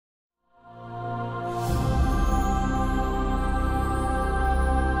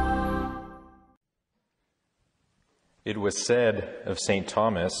It was said of St.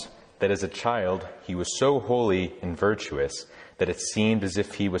 Thomas that as a child he was so holy and virtuous that it seemed as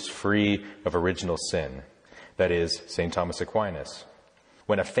if he was free of original sin. That is, St. Thomas Aquinas.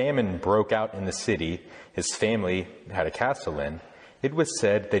 When a famine broke out in the city his family had a castle in, it was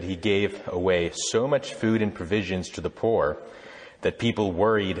said that he gave away so much food and provisions to the poor that people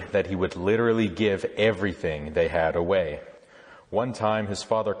worried that he would literally give everything they had away. One time his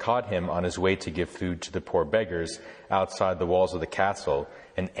father caught him on his way to give food to the poor beggars outside the walls of the castle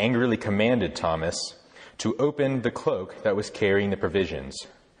and angrily commanded Thomas to open the cloak that was carrying the provisions.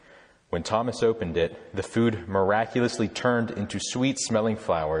 When Thomas opened it, the food miraculously turned into sweet-smelling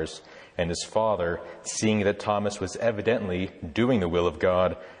flowers, and his father, seeing that Thomas was evidently doing the will of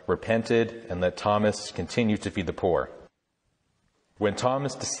God, repented and let Thomas continue to feed the poor. When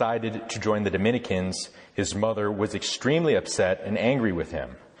Thomas decided to join the Dominicans, his mother was extremely upset and angry with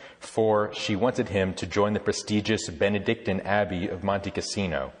him, for she wanted him to join the prestigious Benedictine Abbey of Monte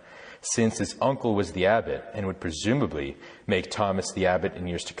Cassino, since his uncle was the abbot and would presumably make Thomas the abbot in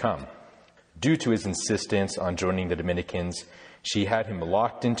years to come. Due to his insistence on joining the Dominicans, she had him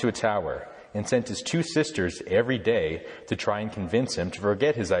locked into a tower and sent his two sisters every day to try and convince him to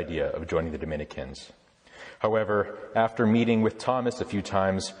forget his idea of joining the Dominicans. However, after meeting with Thomas a few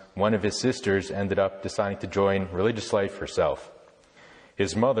times, one of his sisters ended up deciding to join religious life herself.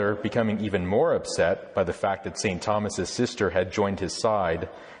 His mother, becoming even more upset by the fact that St. Thomas's sister had joined his side,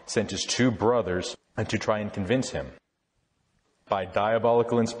 sent his two brothers to try and convince him. By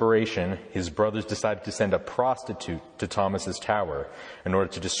diabolical inspiration, his brothers decided to send a prostitute to Thomas's tower in order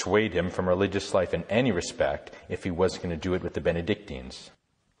to dissuade him from religious life in any respect if he wasn't going to do it with the Benedictines.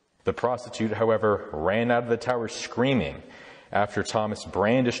 The prostitute, however, ran out of the tower screaming after Thomas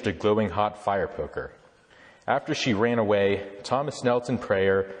brandished a glowing hot fire poker. After she ran away, Thomas knelt in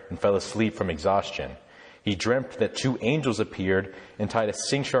prayer and fell asleep from exhaustion. He dreamt that two angels appeared and tied a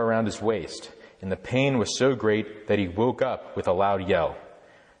cincture around his waist, and the pain was so great that he woke up with a loud yell.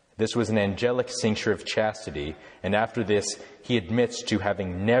 This was an angelic cincture of chastity, and after this he admits to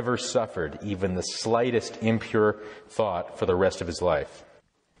having never suffered even the slightest impure thought for the rest of his life.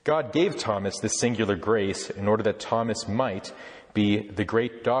 God gave Thomas this singular grace in order that Thomas might be the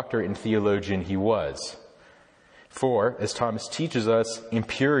great doctor and theologian he was. For, as Thomas teaches us,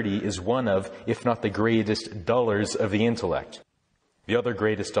 impurity is one of, if not the greatest, dullers of the intellect. The other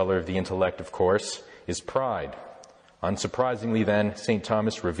greatest duller of the intellect, of course, is pride. Unsurprisingly, then, St.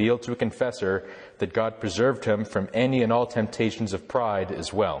 Thomas revealed to a confessor that God preserved him from any and all temptations of pride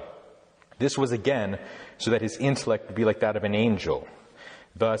as well. This was again so that his intellect would be like that of an angel.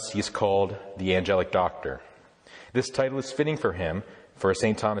 Thus, he is called the angelic doctor. This title is fitting for him, for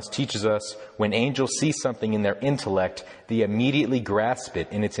St. Thomas teaches us, when angels see something in their intellect, they immediately grasp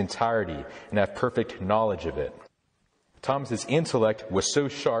it in its entirety and have perfect knowledge of it. Thomas's intellect was so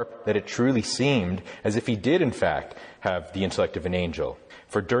sharp that it truly seemed as if he did, in fact, have the intellect of an angel.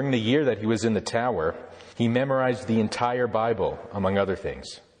 For during the year that he was in the tower, he memorized the entire Bible, among other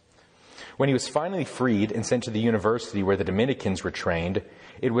things. When he was finally freed and sent to the university where the Dominicans were trained,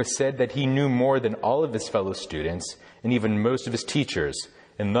 it was said that he knew more than all of his fellow students and even most of his teachers,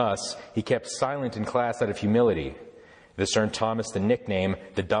 and thus he kept silent in class out of humility. This earned Thomas the nickname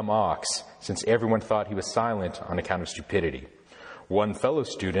the dumb ox, since everyone thought he was silent on account of stupidity. One fellow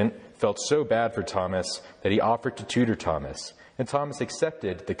student felt so bad for Thomas that he offered to tutor Thomas, and Thomas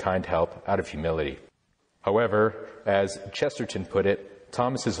accepted the kind help out of humility. However, as Chesterton put it,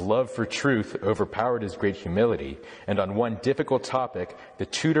 Thomas's love for truth overpowered his great humility, and on one difficult topic, the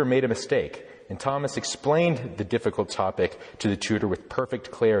tutor made a mistake, and Thomas explained the difficult topic to the tutor with perfect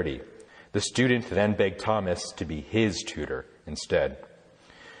clarity. The student then begged Thomas to be his tutor instead.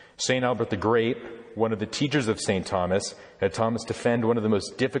 St. Albert the Great, one of the teachers of St. Thomas, had Thomas defend one of the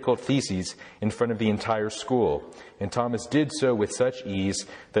most difficult theses in front of the entire school, and Thomas did so with such ease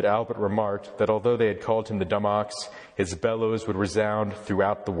that Albert remarked that although they had called him the dumb ox, his bellows would resound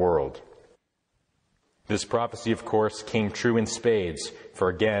throughout the world. This prophecy, of course, came true in spades, for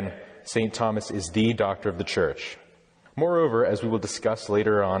again, St. Thomas is the doctor of the Church. Moreover, as we will discuss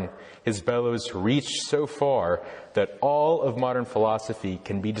later on, his bellows reached so far that all of modern philosophy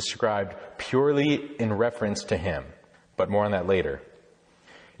can be described purely in reference to him. But more on that later.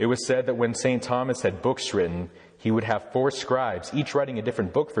 It was said that when St. Thomas had books written, he would have 4 scribes, each writing a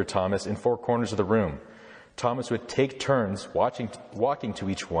different book for Thomas in 4 corners of the room. Thomas would take turns walking to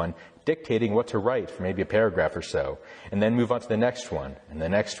each one, dictating what to write for maybe a paragraph or so, and then move on to the next one, and the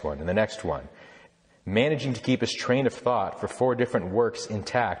next one, and the next one, managing to keep his train of thought for 4 different works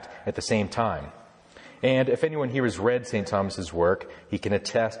intact at the same time. And if anyone here has read St. Thomas's work, he can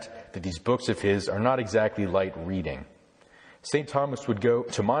attest that these books of his are not exactly light reading. St. Thomas would go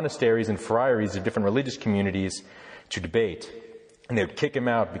to monasteries and friaries of different religious communities to debate, and they would kick him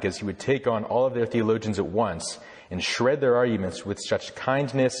out because he would take on all of their theologians at once and shred their arguments with such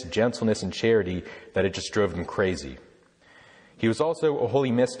kindness, gentleness, and charity that it just drove them crazy. He was also a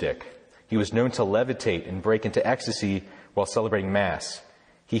holy mystic. He was known to levitate and break into ecstasy while celebrating Mass.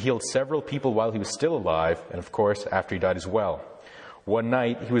 He healed several people while he was still alive, and of course, after he died as well. One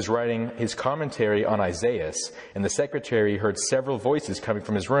night, he was writing his commentary on Isaiah, and the secretary heard several voices coming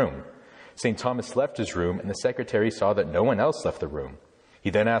from his room. St. Thomas left his room, and the secretary saw that no one else left the room. He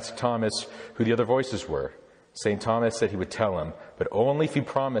then asked Thomas who the other voices were. St. Thomas said he would tell him, but only if he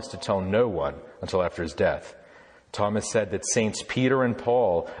promised to tell no one until after his death. Thomas said that Saints Peter and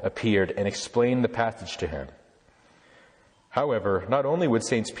Paul appeared and explained the passage to him. However, not only would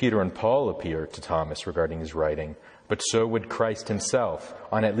Saints Peter and Paul appear to Thomas regarding his writing, but so would Christ himself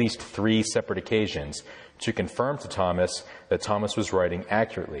on at least 3 separate occasions to confirm to Thomas that Thomas was writing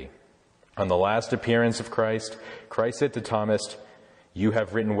accurately. On the last appearance of Christ, Christ said to Thomas, "You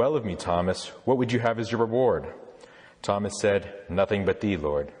have written well of me, Thomas. What would you have as your reward?" Thomas said, "Nothing but thee,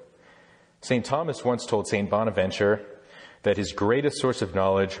 Lord." St. Thomas once told St. Bonaventure that his greatest source of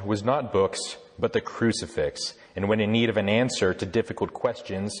knowledge was not books, but the crucifix, and when in need of an answer to difficult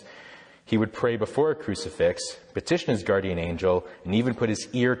questions, he would pray before a crucifix, petition his guardian angel, and even put his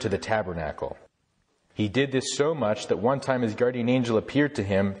ear to the tabernacle. He did this so much that one time his guardian angel appeared to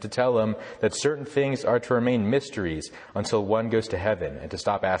him to tell him that certain things are to remain mysteries until one goes to heaven, and to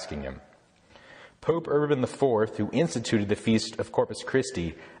stop asking him. Pope Urban IV, who instituted the feast of Corpus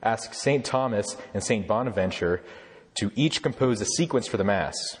Christi, asked St. Thomas and St. Bonaventure to each compose a sequence for the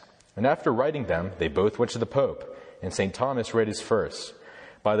Mass. And after writing them, they both went to the Pope, and St. Thomas read his first.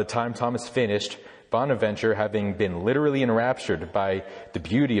 By the time Thomas finished, Bonaventure, having been literally enraptured by the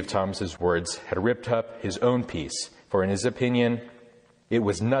beauty of Thomas's words, had ripped up his own piece, for in his opinion, it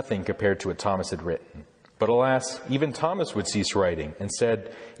was nothing compared to what Thomas had written. But alas, even Thomas would cease writing, and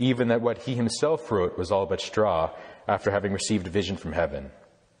said even that what he himself wrote was all but straw, after having received a vision from heaven.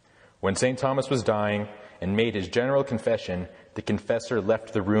 When St. Thomas was dying and made his general confession, the confessor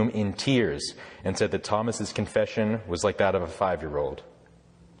left the room in tears and said that Thomas's confession was like that of a 5-year-old.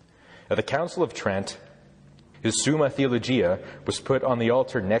 At the Council of Trent, his Summa Theologia was put on the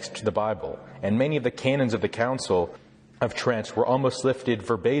altar next to the Bible, and many of the canons of the Council of Trent were almost lifted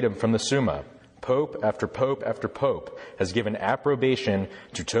verbatim from the Summa. Pope after pope after pope has given approbation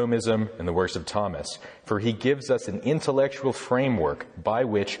to Thomism and the works of Thomas, for he gives us an intellectual framework by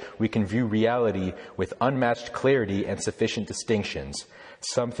which we can view reality with unmatched clarity and sufficient distinctions,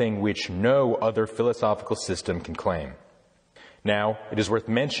 something which no other philosophical system can claim. Now, it is worth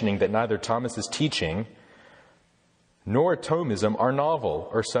mentioning that neither Thomas's teaching nor Thomism are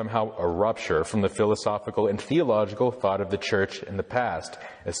novel or somehow a rupture from the philosophical and theological thought of the Church in the past,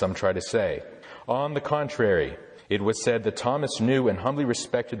 as some try to say. On the contrary, it was said that Thomas knew and humbly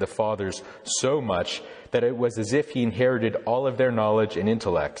respected the Fathers so much that it was as if he inherited all of their knowledge and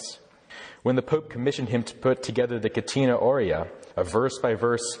intellects. When the Pope commissioned him to put together the Catena Aurea, a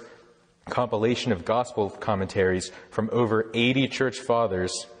verse-by-verse compilation of gospel commentaries from over 80 church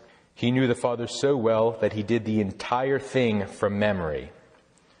fathers, he knew the Fathers so well that he did the entire thing from memory.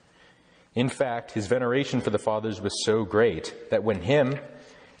 In fact, his veneration for the Fathers was so great that when him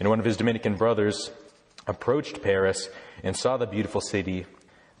and one of his Dominican brothers approached Paris and saw the beautiful city,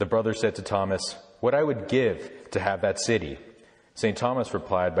 the brother said to Thomas, "What I would give to have that city." St. Thomas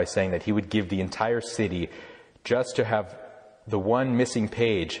replied by saying that he would give the entire city just to have the one missing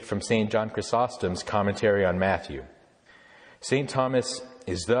page from St. John Chrysostom's commentary on Matthew. St. Thomas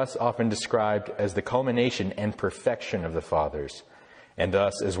is thus often described as the culmination and perfection of the Fathers. And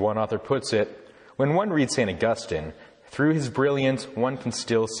thus, as one author puts it, when one reads St. Augustine, through his brilliance, one can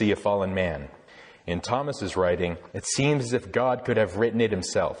still see a fallen man. In Thomas's writing, it seems as if God could have written it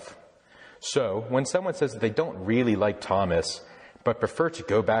himself. So, when someone says that they don't really like Thomas, but prefer to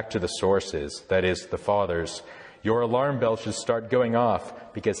go back to the sources, that is, the Fathers, your alarm bell should start going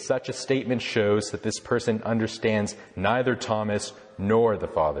off, because such a statement shows that this person understands neither Thomas nor the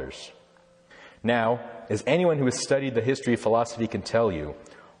Fathers. Now, as anyone who has studied the history of philosophy can tell you,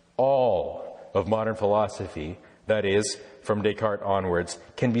 all of modern philosophy, that is, from Descartes onwards,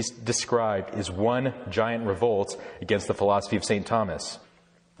 can be described as one giant revolt against the philosophy of St. Thomas.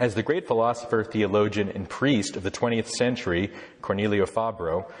 As the great philosopher, theologian, and priest of the 20th century, Cornelio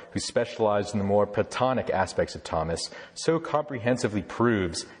Fabro, who specialized in the more Platonic aspects of Thomas, so comprehensively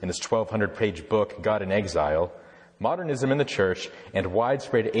proves in his 1,200-page book, God in Exile, modernism in the Church and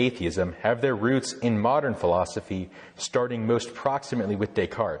widespread atheism have their roots in modern philosophy, starting most proximately with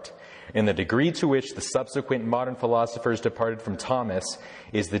Descartes, And the degree to which the subsequent modern philosophers departed from Thomas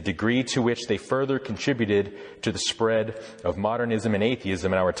is the degree to which they further contributed to the spread of modernism and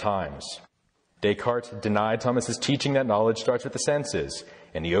atheism in our times. Descartes denied Thomas's teaching that knowledge starts with the senses,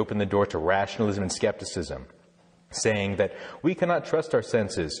 and he opened the door to rationalism and skepticism, saying that we cannot trust our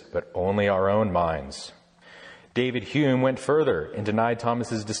senses, but only our own minds. David Hume went further and denied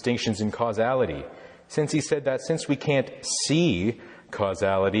Thomas's distinctions in causality, since he said that since we can't see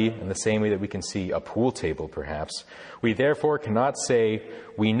causality in the same way that we can see a pool table, perhaps, we therefore cannot say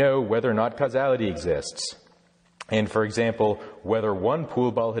we know whether or not causality exists. And, for example, whether one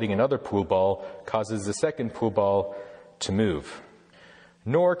pool ball hitting another pool ball causes the second pool ball to move.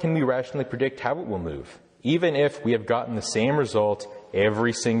 Nor can we rationally predict how it will move, even if we have gotten the same result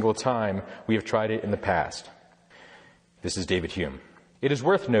every single time we have tried it in the past. This is David Hume. It is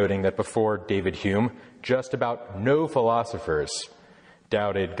worth noting that before David Hume, just about no philosophers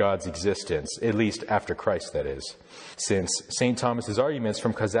doubted God's existence, at least after Christ, that is, since St. Thomas's arguments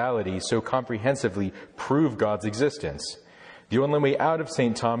from causality so comprehensively prove God's existence. The only way out of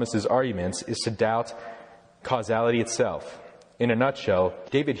St. Thomas's arguments is to doubt causality itself. In a nutshell,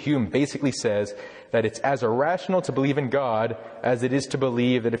 David Hume basically says that it's as irrational to believe in God as it is to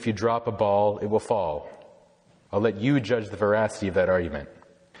believe that if you drop a ball, it will fall. I'll let you judge the veracity of that argument.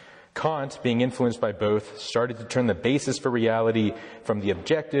 Kant, being influenced by both, started to turn the basis for reality from the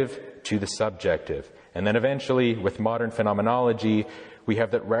objective to the subjective. And then eventually, with modern phenomenology, we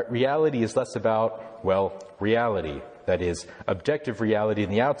have that reality is less about, well, reality, that is, objective reality in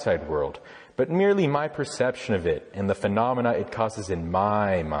the outside world, but merely my perception of it and the phenomena it causes in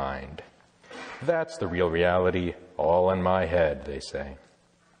my mind. That's the real reality, all in my head, they say.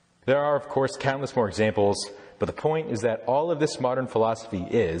 There are, of course, countless more examples, but the point is that all of this modern philosophy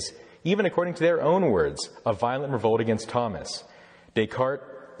is, even according to their own words, a violent revolt against Thomas. Descartes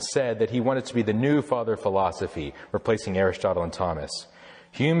said that he wanted to be the new father of philosophy, replacing Aristotle and Thomas.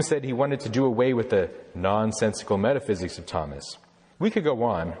 Hume said he wanted to do away with the nonsensical metaphysics of Thomas. We could go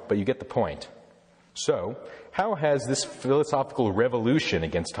on, but you get the point. So, how has this philosophical revolution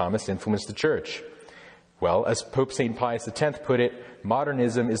against Thomas influenced the Church? Well, as Pope St. Pius X put it,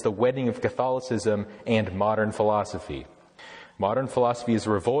 modernism is the wedding of Catholicism and modern philosophy. Modern philosophy is a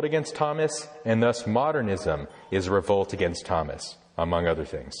revolt against Thomas, and thus modernism is a revolt against Thomas, among other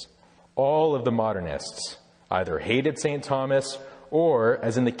things. All of the modernists either hated St. Thomas, or,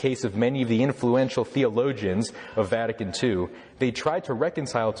 as in the case of many of the influential theologians of Vatican II, they tried to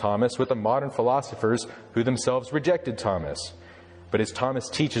reconcile Thomas with the modern philosophers who themselves rejected Thomas. But as Thomas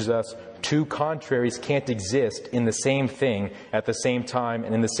teaches us, two contraries can't exist in the same thing at the same time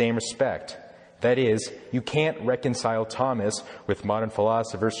and in the same respect. That is, you can't reconcile Thomas with modern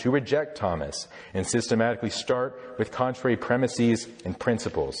philosophers who reject Thomas and systematically start with contrary premises and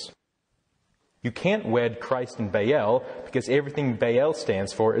principles. You can't wed Christ and Baal because everything Baal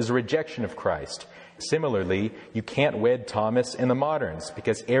stands for is a rejection of Christ. Similarly, you can't wed Thomas and the moderns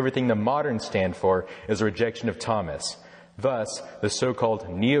because everything the moderns stand for is a rejection of Thomas. Thus, the so-called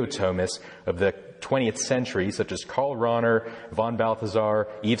neo-Thomists of the 20th century, such as Karl Rahner, von Balthasar,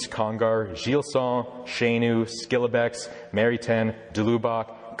 Yves Congar, Gilles Saint, Chenu, Skillebex, Maritain, de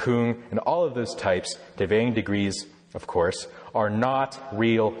Lubac, Kung, and all of those types, to varying degrees, of course, are not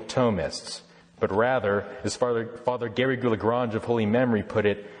real Thomists, but rather, as Father Gary Lagrange of holy memory put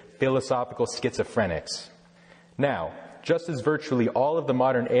it, philosophical schizophrenics. Now, just as virtually all of the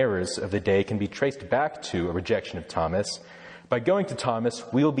modern errors of the day can be traced back to a rejection of Thomas, by going to Thomas,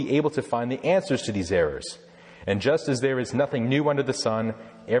 we will be able to find the answers to these errors. And just as there is nothing new under the sun,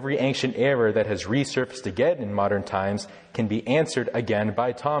 every ancient error that has resurfaced again in modern times can be answered again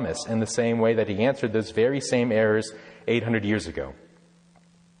by Thomas in the same way that he answered those very same errors 800 years ago.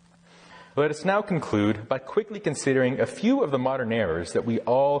 Let us now conclude by quickly considering a few of the modern errors that we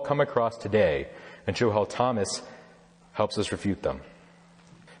all come across today and show how Thomas helps us refute them.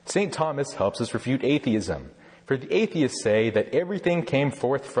 St. Thomas helps us refute atheism, for the atheists say that everything came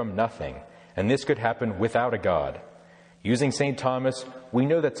forth from nothing, and this could happen without a God. Using St. Thomas, we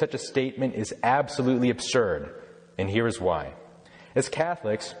know that such a statement is absolutely absurd, and here is why. As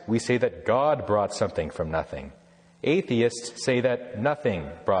Catholics, we say that God brought something from nothing. Atheists say that nothing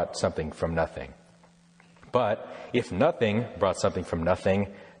brought something from nothing. But if nothing brought something from nothing,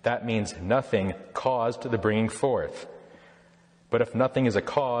 that means nothing caused the bringing forth. But if nothing is a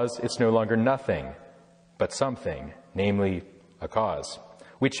cause, it's no longer nothing, but something, namely a cause,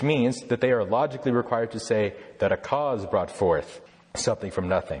 which means that they are logically required to say that a cause brought forth something from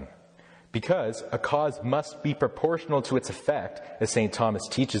nothing. Because a cause must be proportional to its effect, as St. Thomas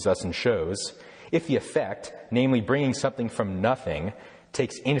teaches us and shows. If the effect, namely bringing something from nothing,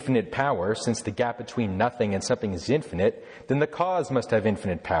 takes infinite power, since the gap between nothing and something is infinite, then the cause must have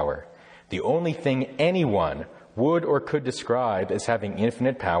infinite power. The only thing anyone would or could describe as having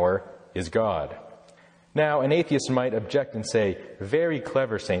infinite power is God. Now, an atheist might object and say, "Very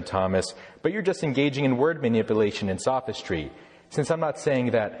clever, St. Thomas, but you're just engaging in word manipulation and sophistry, since I'm not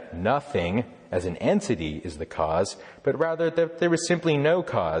saying that nothing as an entity is the cause, but rather that there was simply no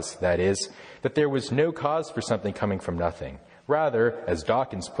cause, that is, that there was no cause for something coming from nothing. Rather, as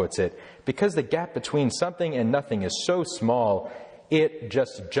Dawkins puts it, because the gap between something and nothing is so small, it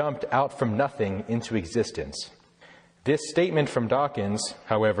just jumped out from nothing into existence." This statement from Dawkins,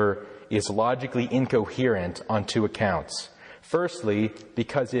 however, is logically incoherent on two accounts. Firstly,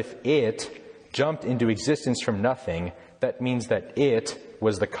 because if it jumped into existence from nothing, that means that it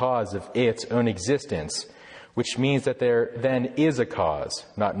was the cause of its own existence, which means that there then is a cause,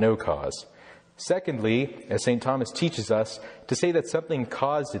 not no cause. Secondly, as St. Thomas teaches us, to say that something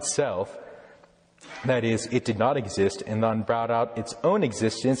caused itself, that is, it did not exist and then brought out its own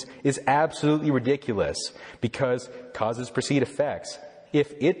existence, is absolutely ridiculous, because causes precede effects.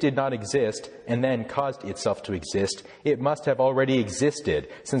 If it did not exist and then caused itself to exist, it must have already existed,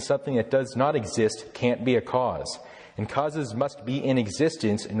 since something that does not exist can't be a cause. And causes must be in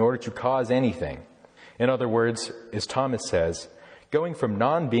existence in order to cause anything. In other words, as Thomas says, going from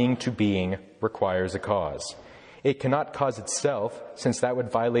non-being to being requires a cause. It cannot cause itself, since that would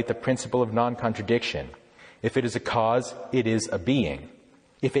violate the principle of non-contradiction. If it is a cause, it is a being.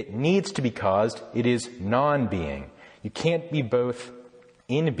 If it needs to be caused, it is non-being. You can't be both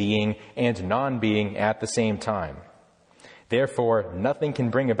in being and non-being at the same time. Therefore, nothing can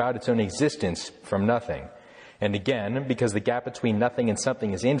bring about its own existence from nothing. And again, because the gap between nothing and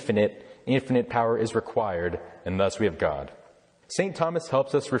something is infinite, infinite power is required, and thus we have God. St. Thomas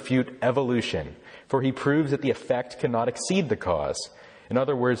helps us refute evolution, for he proves that the effect cannot exceed the cause. In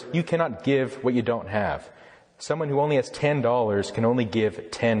other words, you cannot give what you don't have. Someone who only has $10 can only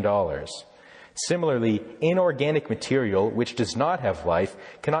give $10. Similarly, inorganic material, which does not have life,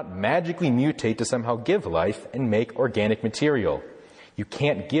 cannot magically mutate to somehow give life and make organic material. You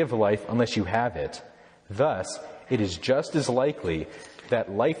can't give life unless you have it. Thus, it is just as likely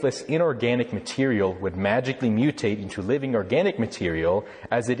that lifeless inorganic material would magically mutate into living organic material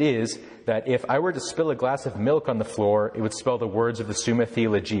as it is that if I were to spill a glass of milk on the floor, it would spell the words of the Summa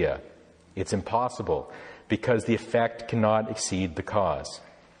Theologia. It's impossible, because the effect cannot exceed the cause.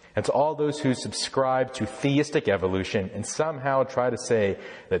 And to all those who subscribe to theistic evolution and somehow try to say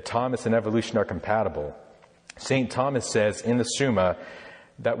that Thomas and evolution are compatible, St. Thomas says in the Summa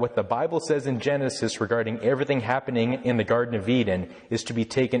that what the Bible says in Genesis regarding everything happening in the Garden of Eden is to be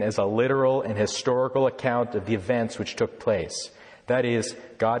taken as a literal and historical account of the events which took place. That is,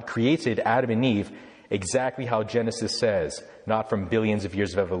 God created Adam and Eve exactly how Genesis says, not from billions of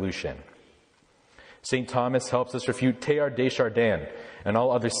years of evolution. St. Thomas helps us refute Teilhard de Chardin and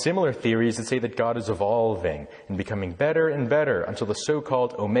all other similar theories that say that God is evolving and becoming better and better until the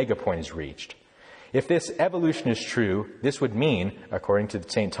so-called omega point is reached. If this evolution is true, this would mean, according to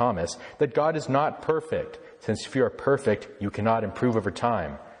St. Thomas, that God is not perfect, since if you are perfect, you cannot improve over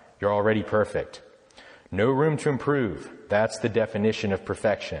time. You're already perfect. No room to improve. That's the definition of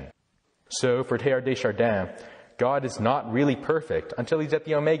perfection. So, for Teilhard de Chardin, God is not really perfect until he's at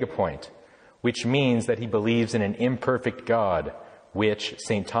the omega point, which means that he believes in an imperfect God, which,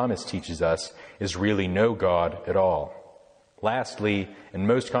 St. Thomas teaches us, is really no God at all. Lastly, and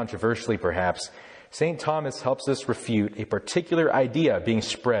most controversially perhaps, St. Thomas helps us refute a particular idea being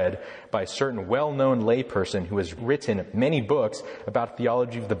spread by a certain well-known layperson who has written many books about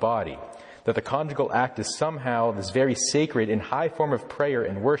theology of the body, that the conjugal act is somehow this very sacred and high form of prayer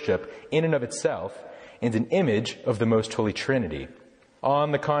and worship in and of itself, and an image of the Most Holy Trinity.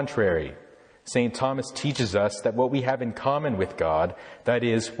 On the contrary, St. Thomas teaches us that what we have in common with God, that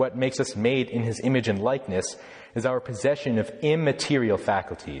is, what makes us made in his image and likeness, is our possession of immaterial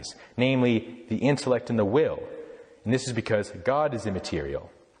faculties, namely the intellect and the will. And this is because God is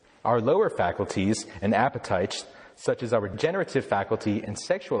immaterial. Our lower faculties and appetites, such as our generative faculty and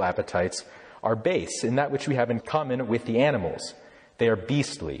sexual appetites, are base in that which we have in common with the animals. They are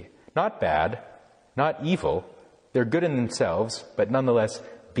beastly, not bad, not evil. They're good in themselves, but nonetheless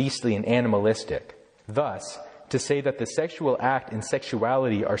beastly and animalistic. Thus, to say that the sexual act and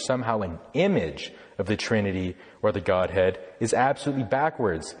sexuality are somehow an image of the Trinity or the Godhead is absolutely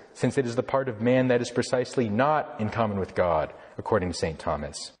backwards, since it is the part of man that is precisely not in common with God, according to St.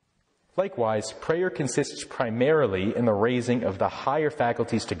 Thomas. Likewise, prayer consists primarily in the raising of the higher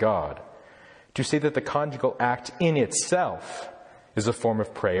faculties to God. To say that the conjugal act in itself is a form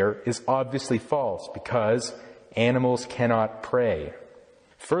of prayer is obviously false, because animals cannot pray.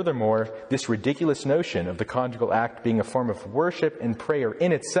 Furthermore, this ridiculous notion of the conjugal act being a form of worship and prayer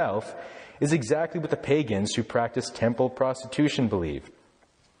in itself is exactly what the pagans who practice temple prostitution believe.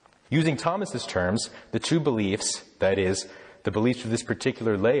 Using Thomas's terms, the two beliefs, that is, the beliefs of this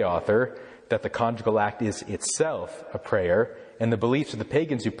particular lay author, that the conjugal act is itself a prayer, and the beliefs of the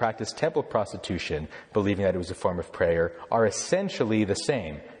pagans who practice temple prostitution, believing that it was a form of prayer, are essentially the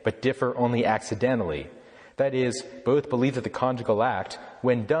same, but differ only accidentally. That is, both believe that the conjugal act,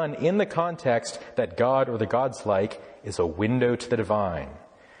 when done in the context that God or the gods like, is a window to the divine.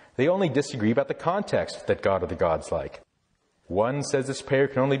 They only disagree about the context that God or the gods like. One says this prayer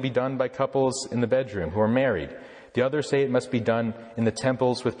can only be done by couples in the bedroom who are married. The others say it must be done in the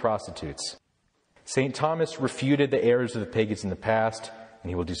temples with prostitutes. St. Thomas refuted the errors of the pagans in the past, and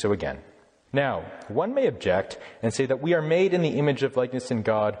he will do so again. Now, one may object and say that we are made in the image of likeness in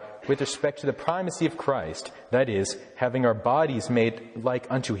God with respect to the primacy of Christ, that is, having our bodies made like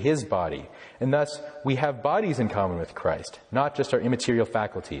unto his body, and thus we have bodies in common with Christ, not just our immaterial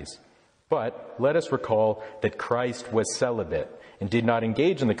faculties. But let us recall that Christ was celibate and did not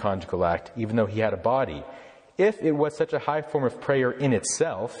engage in the conjugal act, even though he had a body. If it was such a high form of prayer in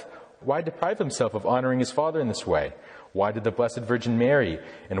itself, why deprive himself of honoring his Father in this way? Why did the Blessed Virgin Mary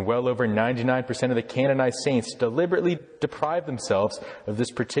and well over 99% of the canonized saints deliberately deprive themselves of this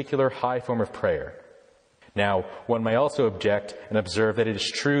particular high form of prayer? Now, one may also object and observe that it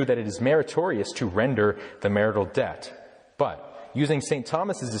is true that it is meritorious to render the marital debt. But, using St.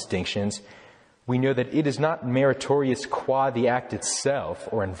 Thomas's distinctions, we know that it is not meritorious qua the act itself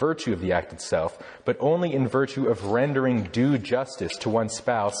or in virtue of the act itself, but only in virtue of rendering due justice to one's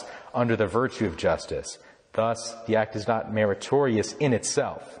spouse under the virtue of justice. Thus, the act is not meritorious in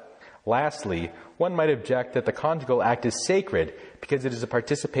itself. Lastly, one might object that the conjugal act is sacred because it is a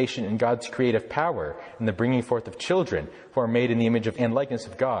participation in God's creative power in the bringing forth of children who are made in the image and likeness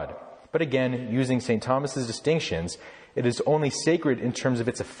of God. But again, using St. Thomas's distinctions, it is only sacred in terms of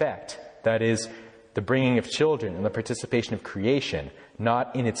its effect, that is, the bringing of children and the participation of creation,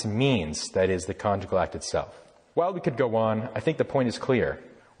 not in its means, that is, the conjugal act itself. While we could go on, I think the point is clear.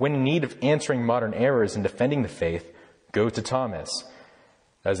 When in need of answering modern errors and defending the faith, go to Thomas.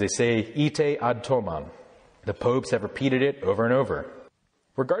 As they say, ite ad Thomam. The popes have repeated it over and over.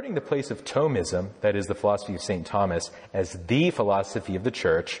 Regarding the place of Thomism, that is the philosophy of St. Thomas, as the philosophy of the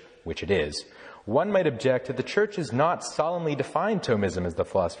Church, which it is, one might object that the Church has not solemnly defined Thomism as the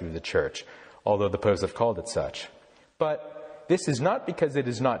philosophy of the Church, although the popes have called it such. But this is not because it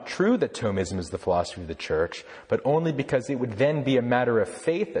is not true that Thomism is the philosophy of the Church, but only because it would then be a matter of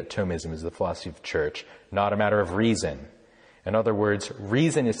faith that Thomism is the philosophy of the Church, not a matter of reason. In other words,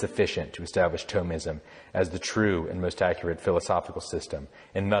 reason is sufficient to establish Thomism as the true and most accurate philosophical system,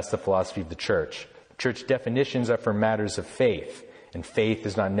 and thus the philosophy of the Church. Church definitions are for matters of faith, and faith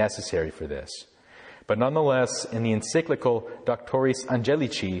is not necessary for this. But nonetheless, in the encyclical Doctoris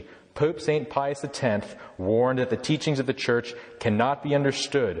Angelici, Pope St. Pius X warned that the teachings of the Church cannot be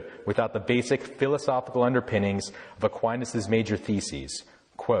understood without the basic philosophical underpinnings of Aquinas' major theses.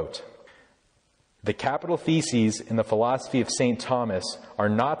 Quote, "The capital theses in the philosophy of St. Thomas are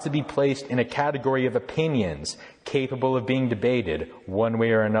not to be placed in a category of opinions capable of being debated one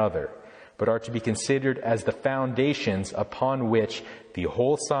way or another, but are to be considered as the foundations upon which the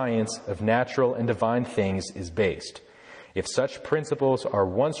whole science of natural and divine things is based. If such principles are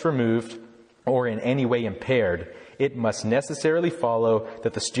once removed or in any way impaired, it must necessarily follow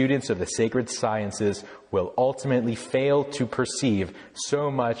that the students of the sacred sciences will ultimately fail to perceive so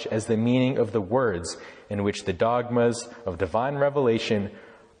much as the meaning of the words in which the dogmas of divine revelation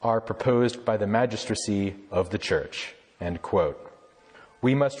are proposed by the magistracy of the Church." End quote.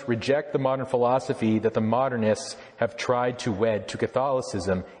 We must reject the modern philosophy that the modernists have tried to wed to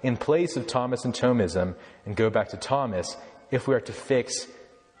Catholicism in place of Thomas and Thomism, and go back to Thomas if we are to fix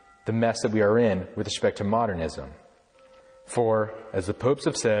the mess that we are in with respect to modernism. For, as the popes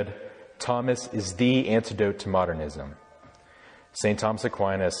have said, Thomas is the antidote to modernism. St. Thomas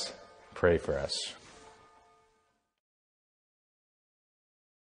Aquinas, pray for us.